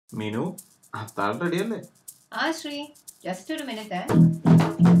മീനു അത്താഴം റെഡിയല്ലേ? ആ ശ്രീ, ജസ്റ്റ് ഒരു മിനിറ്റ്.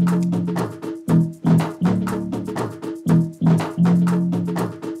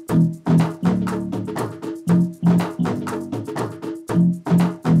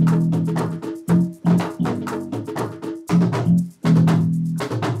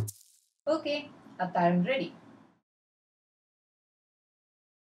 ഓക്കെ, അത്താഴം റെഡി.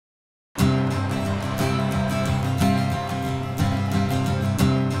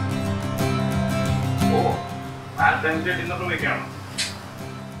 Valentine's Day dinner വെക്കാണോ?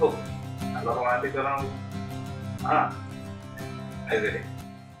 ഓ, നല്ല റൊമാൻറ്റിക് ആണ്. ആ, അതെ.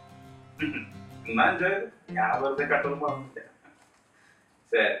 എന്നാ എൻജോയ് ചെയ്തു. ഞാൻ വെറുതെ കട്ടൊന്നും പറഞ്ഞില്ല.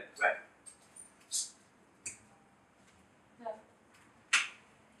 ശരി, ബൈ.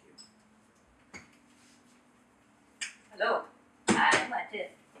 ഹലോ, മാറ്റ്.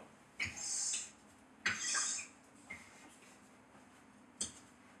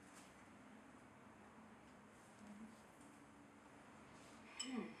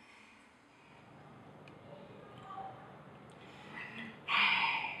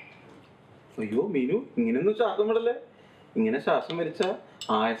 അയ്യോ മീനു, ഇങ്ങനെയൊന്നും ശ്വാസം വിടല്ലേ. ഇങ്ങനെ ശ്വാസം വലിച്ച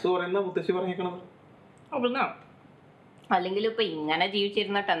ആയസ് പറയുന്ന മുത്തശ്ശി പറഞ്ഞേക്കണത്. അല്ലെങ്കിൽ ഇപ്പൊ ഇങ്ങനെ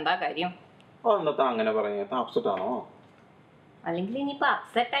ജീവിച്ചിരുന്നിട്ട് എന്താ കാര്യം? അന്നത്തെ അങ്ങനെ പറഞ്ഞ അപ്സെറ്റ് ആണോ? അല്ലെങ്കിൽ ഇനിയിപ്പോ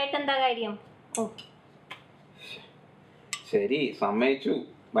അപ്സെറ്റ് ആയിട്ട് എന്താ കാര്യം? ശരി, സമ്മതിച്ചു.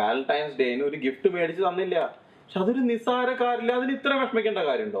 വാലന്റൈൻസ് ഡേന് ഒരു ഗിഫ്റ്റ് മേടിച്ച് തന്നില്ല. പക്ഷെ അതൊരു നിസ്സാര കാര്യമില്ല. അതിന് ഇത്ര വിഷമിക്കേണ്ട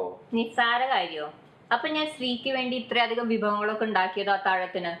കാര്യമുണ്ടോ? നിസ്സാര കാര്യോ? അപ്പൊ ഞാൻ ശ്രീക്ക് വേണ്ടി ഇത്രയധികം വിഭവങ്ങളൊക്കെ ഉണ്ടാക്കിയതോ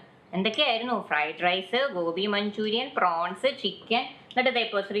അത്താഴത്തിന്? എന്തൊക്കെയായിരുന്നു? Fried rice, gobi manchurian, prawns, chicken, എന്നിട്ട്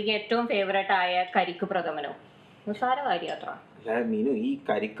ഇപ്പൊ ശ്രീക്ക് ഏറ്റവും ഫേവറേറ്റ് ആയ കരിക്ക് പ്രഥമനോ? നിസ്സാര കാര്യം അത്ര. അല്ല മീനു, ഈ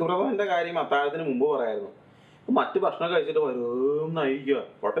കരിക്ക് പ്രഥമന്റെ കാര്യം അത്താഴത്തിന് മുമ്പ് പറയായിരുന്നു. മറ്റു ഭക്ഷണം കഴിച്ചിട്ട് വരുന്നായിരിക്കുക.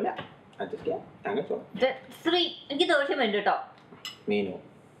 കുഴപ്പമില്ല, അഡ്ജസ്റ്റ് ചെയ്യാം. ഞാൻ കഴിച്ചോളാം. ശ്രീ, എനിക്ക് ദോഷം വേണ്ട കേട്ടോ.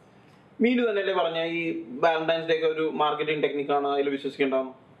 മീനു തന്നെയല്ലേ പറഞ്ഞ ഈ വാലന്റൈൻസ് ഡേ ഒക്കെ ഒരു മാർക്കറ്റിംഗ് ടെക്നിക്കാണ്, അതിൽ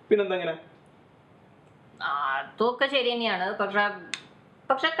വിശ്വസിക്കേണ്ടാവും. പിന്നെന്താ ഇങ്ങനെ? അതൊക്കെ ശരി തന്നെയാണ്.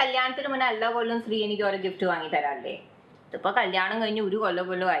 പക്ഷെ കല്യാണത്തിന് മുന്നേ എല്ലാ കൊല്ലം ശ്രീ എനിക്ക് ഓരോ ഗിഫ്റ്റ് വാങ്ങി തരാല്ലേ. ഇതിപ്പോ കല്യാണം കഴിഞ്ഞ് ഒരു കൊല്ലം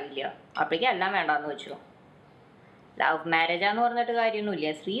പോലും ആയില്ല, അപ്പോഴേക്കും എല്ലാം വേണ്ടാന്ന് വെച്ചു. ലവ് മാരേജാന്ന് പറഞ്ഞിട്ട് കാര്യമൊന്നുമില്ല.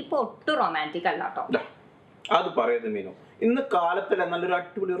 ശ്രീ ഇപ്പൊ ഒട്ടും റൊമാൻറ്റിക് അല്ല കേട്ടോ. അത് പറയത് മീനു, ഇന്ന് കാലത്തല്ല നല്ലൊരു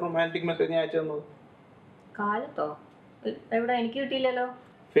അടിപൊളി റൊമാൻറ്റിക് മെസ്സേജ് ഞാൻ അയച്ചു തന്നത്. കാലത്തോ? എവിടെ? എനിക്ക് കിട്ടിയില്ലല്ലോ.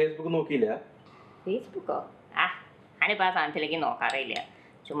 ഫേസ്ബുക്ക് നോക്കിയില്ല? ഫേസ്ബുക്കോ? ഞാനിപ്പോ ആ സാധനത്തിലേക്ക് നോക്കാറില്ല.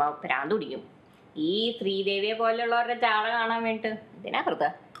 ചുമ്മാ ഭ്രാന്ത് പിടിക്കും. ഈ ശ്രീദേവിയെ പോലെയുള്ളവരുടെ ചാള കാണാൻ വേണ്ടിട്ട് ഇതിനാ കൃത.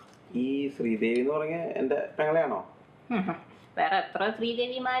 ഈ ശ്രീദേവി എന്ന് പറഞ്ഞ എന്റെ പെങ്ങളെയാണോ? വേറെ എത്ര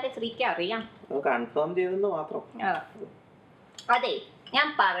ശ്രീദേവിമാരെ ശ്രീക്ക് അറിയാം. കൺഫേം ചെയ്തെന്ന് മാത്രം. അതെ, ഞാൻ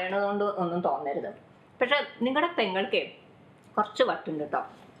പറയണത് കൊണ്ട് ഒന്നും തോന്നരുത്. പക്ഷെ നിങ്ങളുടെ പെങ്ങൾക്ക് കുറച്ച് വട്ടുണ്ട് കേട്ടോ.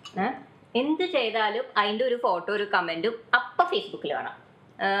 എന്ത് ചെയ്താലും അതിൻ്റെ ഒരു ഫോട്ടോ, ഒരു കമൻറ്റും അപ്പം ഫേസ്ബുക്കിൽ വേണം.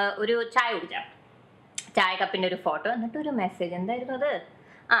 ഒരു ചായ കുടിച്ചാൽ ചായ കപ്പിൻ്റെ ഒരു ഫോട്ടോ, എന്നിട്ട് ഒരു മെസ്സേജ്. എന്തായിരുന്നു അത്?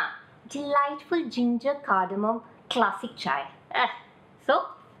 ഡിലൈറ്റ്ഫുൾ ജിഞ്ചർ കാർഡമം ക്ലാസിക് ചായ. സോ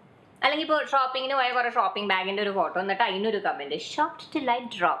അല്ലെങ്കിൽ ഇപ്പോൾ ഷോപ്പിങ്ങിന് പോയ കുറേ ഷോപ്പിംഗ് ബാഗിൻ്റെ ഒരു ഫോട്ടോ, എന്നിട്ട് അതിനൊരു കമൻറ്റ്, ഷോപ്ഡ് ഡിലൈറ്റ്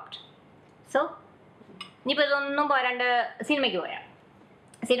ഡ്രോപ്ഡ്. സോ ഇനിയിപ്പോൾ ഇതൊന്നും പോരാണ്ട് സിനിമയ്ക്ക് പോയാൽ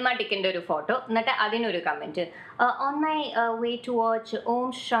സിനിമ ടിക്കറ്റിൻ്റെ ഒരു ഫോട്ടോ, എന്നിട്ട് അതിനൊരു comment, on my way to watch Om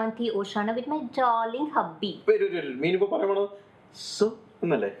Shanti Oshana with my darling hubby.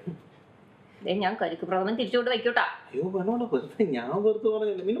 ഞാൻ കരിക്ക് പ്രഥമൻ തിരിച്ചുകൊണ്ട് വയ്ക്കൂട്ടാ.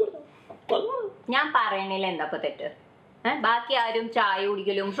 ഞാൻ പറയണില്ല, എന്താ ഇപ്പൊ തെറ്റ്? ബാക്കി ആരും ചായ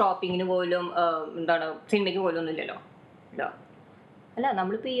കുടിക്കലും ഷോപ്പിങ്ങിന് പോലും എന്താണ് സിനിമയ്ക്ക് പോലും ഒന്നും ഇല്ലല്ലോ. അല്ല,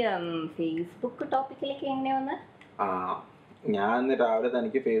 നമ്മളിപ്പോ ഈ ഫേസ്ബുക്ക് ടോപ്പിക്കിലേക്ക് എങ്ങനെയാ വന്ന്? ഞാൻ ഇന്ന് രാവിലെ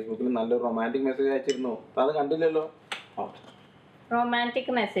തനിക്ക് ഫേസ്ബുക്കിൽ നല്ലൊരു റൊമാൻറ്റിക് മെസ്സേജ് അയച്ചിരുന്നു, അത് കണ്ടില്ലല്ലോ.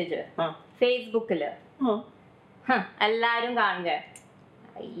 റൊമാൻറ്റിക് മെസ്സേജ് ഫേസ്ബുക്കില് എല്ലാരും കാണുക?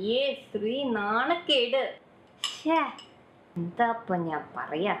 അയ്യേ ശ്രീ, നാണക്കേട്. എന്താ ഞാൻ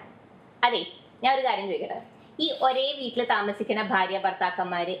പറയാ? അതെ, ഞാൻ ഒരു കാര്യം ചോദിക്കട്ടെ. ഈ ഒരേ വീട്ടിൽ താമസിക്കുന്ന ഭാര്യ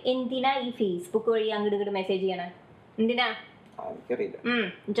ഭർത്താക്കന്മാര് എന്തിനാ ഈ ഫേസ്ബുക്ക് വഴി അങ്ങോട്ട് ഇങ്ങോട്ട് മെസ്സേജ് ചെയ്യണ? എന്തിനാ?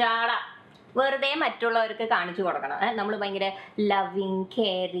 ജാട. വെറുതെ മറ്റുള്ളവർക്ക് കാണിച്ചു കൊടുക്കണം നമ്മൾ ഭയങ്കര ലവിങ്,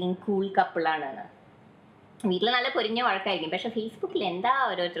 കെയറിങ്, കൂൾ കപ്പിളാണെന്ന്. വീട്ടിൽ നല്ല പൊരിഞ്ഞ വഴക്കായിരിക്കും, പക്ഷെ ഫേസ്ബുക്കിൽ എന്താ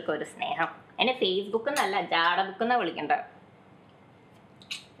ഓരോരുത്തർക്കും ഒരു സ്നേഹം. എന്നെ ഫേസ്ബുക്ക് എന്നല്ല, ജാട ബുക്ക് എന്നാ വിളിക്കണ്ട.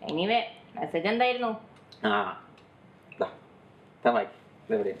 എനിവേ, മെസ്സേജ് എന്തായിരുന്നു?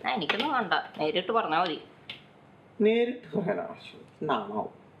 എനിക്കൊന്നും വേണ്ട, നേരിട്ട് പറഞ്ഞാൽ മതി.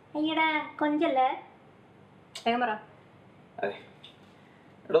 അയ്യടാ കൊഞ്ചല്ലേ, വേഗം പറ.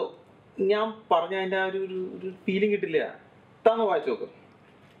 എടോ, ഞാൻ പറഞ്ഞ അതിന്റെ ആ ഒരു ഫീലിംഗ് കിട്ടില്ല. താന്ന് വായിച്ചു നോക്ക്.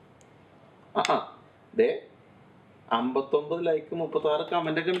 59 ലൈക്ക് 36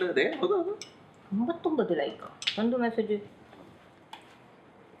 കമന്റ് ഒക്കെ ഉണ്ട്. 59 ലൈക്കോ? എന്ത് message?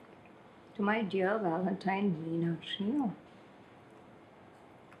 To my dear Valentine, Meenakshi.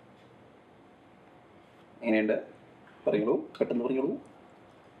 എങ്ങനെയുണ്ട് പറഞ്ഞോളൂ പെട്ടെന്ന് പറഞ്ഞോളൂ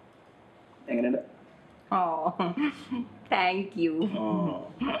എങ്ങനെയുണ്ട് Oh, thank you.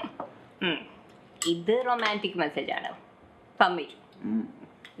 ഇത് റൊമാൻറ്റിക് മെസ്സേജ് ആണ് സമ്മതിച്ചു.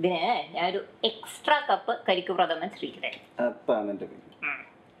 ഇതിന് ഞാനൊരു എക്സ്ട്രാ കപ്പ് കരിക്ക് പ്രഥമൻ ശ്രീയുടെ. അതാണ് എൻ്റെ പേര്.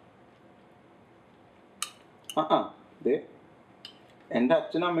 ദേ എൻ്റെ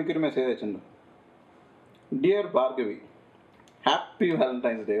അച്ഛനും അമ്മയ്ക്കൊരു മെസ്സേജ് അയച്ചിട്ടുണ്ട്. Dear Bhargavi, happy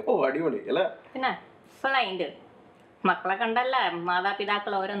Valentine's day. ഓ അടിപൊളി അല്ലേ? പിന്നെ ഫുള്ളായിണ്ട്. മക്കളെ കണ്ടല്ല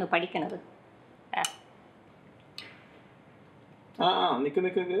മാതാപിതാക്കൾ ഓരോന്ന് പഠിക്കണത്. നിക്ക്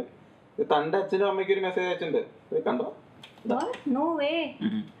തൻ്റെ അച്ഛനും അമ്മയ്ക്കൊരു മെസ്സേജ് അയച്ചിട്ടുണ്ട്, കണ്ടോ? No way.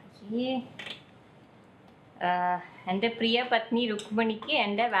 എൻ്റെ പ്രിയ പത്നി രുക്മിണിക്ക്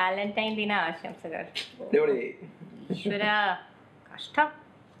എൻ്റെ വാലന്റൈൻ ദിന ആശംസകൾ. ഈശ്വര കഷ്ടം.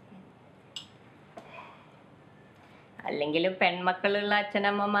 അല്ലെങ്കിലും പെൺമക്കളുള്ള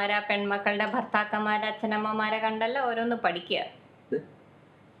അച്ഛനമ്മമാരാ പെൺമക്കളുടെ ഭർത്താക്കന്മാരെ അച്ഛനമ്മമാരെ കണ്ടല്ലോ ഓരോന്ന് പഠിക്കുക.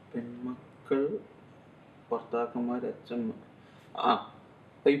 പെൺമക്കൾ ഭർത്താക്കന്മാർ അച്ഛൻ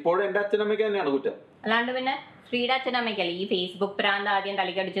ഇപ്പോഴും എൻ്റെ അച്ഛനമ്മയ്ക്ക് തന്നെയാണ് കുറ്റം. അല്ലാണ്ട് പിന്നെ ശ്രീയുടെ അച്ഛനമ്മയ്ക്കല്ലേ ഈ ഫേസ്ബുക്ക് പ്രാന്ത് ആദ്യം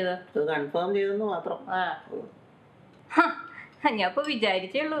തളിക്കടിച്ചത്? കൺഫേം ചെയ്തെന്ന് മാത്രം. ഞാൻ ഇപ്പൊ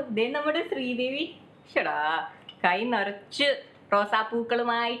വിചാരിച്ചുള്ളൂ ഇതേ നമ്മുടെ ശ്രീദേവി ഷടാ കൈ നിറച്ച്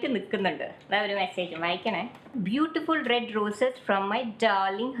റോസാപ്പൂക്കളുമായിട്ട് നിൽക്കുന്നുണ്ട്. അതാ ഒരു message വായിക്കണേ. Beautiful red roses from my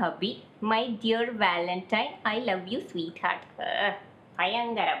darling Hampi, my dear Valentine, I love you sweet heart.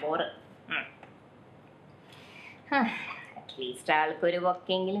 ഭയങ്കര ബോറ്. അറ്റ്ലീസ്റ്റ് ആൾക്കൊരു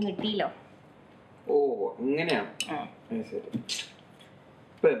ബൊക്കെങ്കിലും കിട്ടിയില്ലോ. ഓ അങ്ങനെയാണ്. ശരി,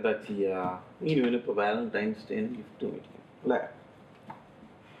 ഇപ്പൊ എന്താ ചെയ്യാ? ഇനിയിപ്പോ വാലന്റൈൻസ് ഡേ ഗിഫ്റ്റ് മേടിക്കണം അല്ലേ?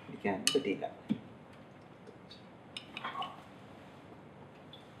 മേടിക്കാൻ പറ്റിയില്ല.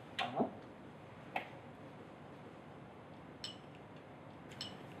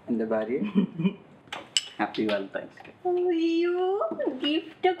 എന്റെ ഭാര്യ ഹാപ്പി വാലന്റൈൻസ് ഡേ. അയ്യോ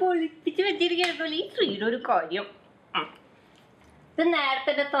ഗിഫ്റ്റ് ഒക്കെ ഒളിപ്പിച്ച് വെച്ചിരിക്കണോ ഈ ശ്രീയുടെ ഒരു കാര്യം. ഇത്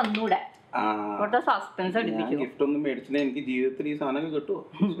നേരത്തെ തന്നൂടെ? സസ്പെൻസ് അടിപ്പിച്ചു. ഗിഫ്റ്റ് ഒന്നും മേടിച്ചില്ല, എനിക്ക് ജീവിതത്തിൽ ഈ സാധനം കിട്ടുമോ?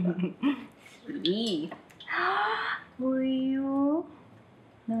 അയ്യോ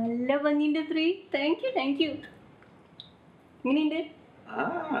നല്ല ഭംഗിന്റെ Shri. Thank you thank you. എങ്ങനെയുണ്ട്?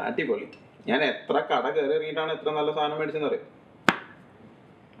 അടിപൊളി. ഞാൻ എത്ര കട കയറി ഇറങ്ങിയിട്ടാണ് എത്ര നല്ല സാധനം മേടിച്ചെന്ന് അറിയാം.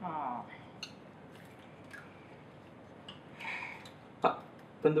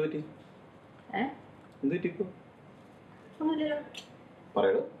 എന്ത് പറ്റി? എന്ത് പറ്റി ഇപ്പൊ?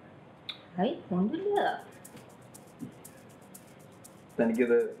 പറയൂ.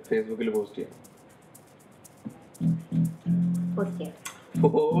 തനിക്കിത് ഫേസ്ബുക്കിൽ പോസ്റ്റ് ചെയ്യാം.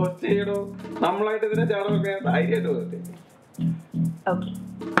 പോസ്റ്റ് ചെയ്യണോ? നമ്മളായിട്ട് ഇതിനെ ചാടൊക്കെ ധൈര്യമായിട്ട് പോസ്റ്റ് ചെയ്യും. Okay.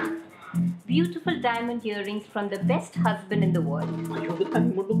 Beautiful diamond earrings from the best husband in the world. അയ്യോ ഇത്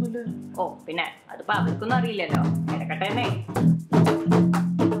കൈകൊണ്ടൊന്നുമില്ല. ഓ പിന്നെ അതിപ്പോ അവർക്കൊന്നും അറിയില്ലല്ലോ. കിടക്കട്ടെ.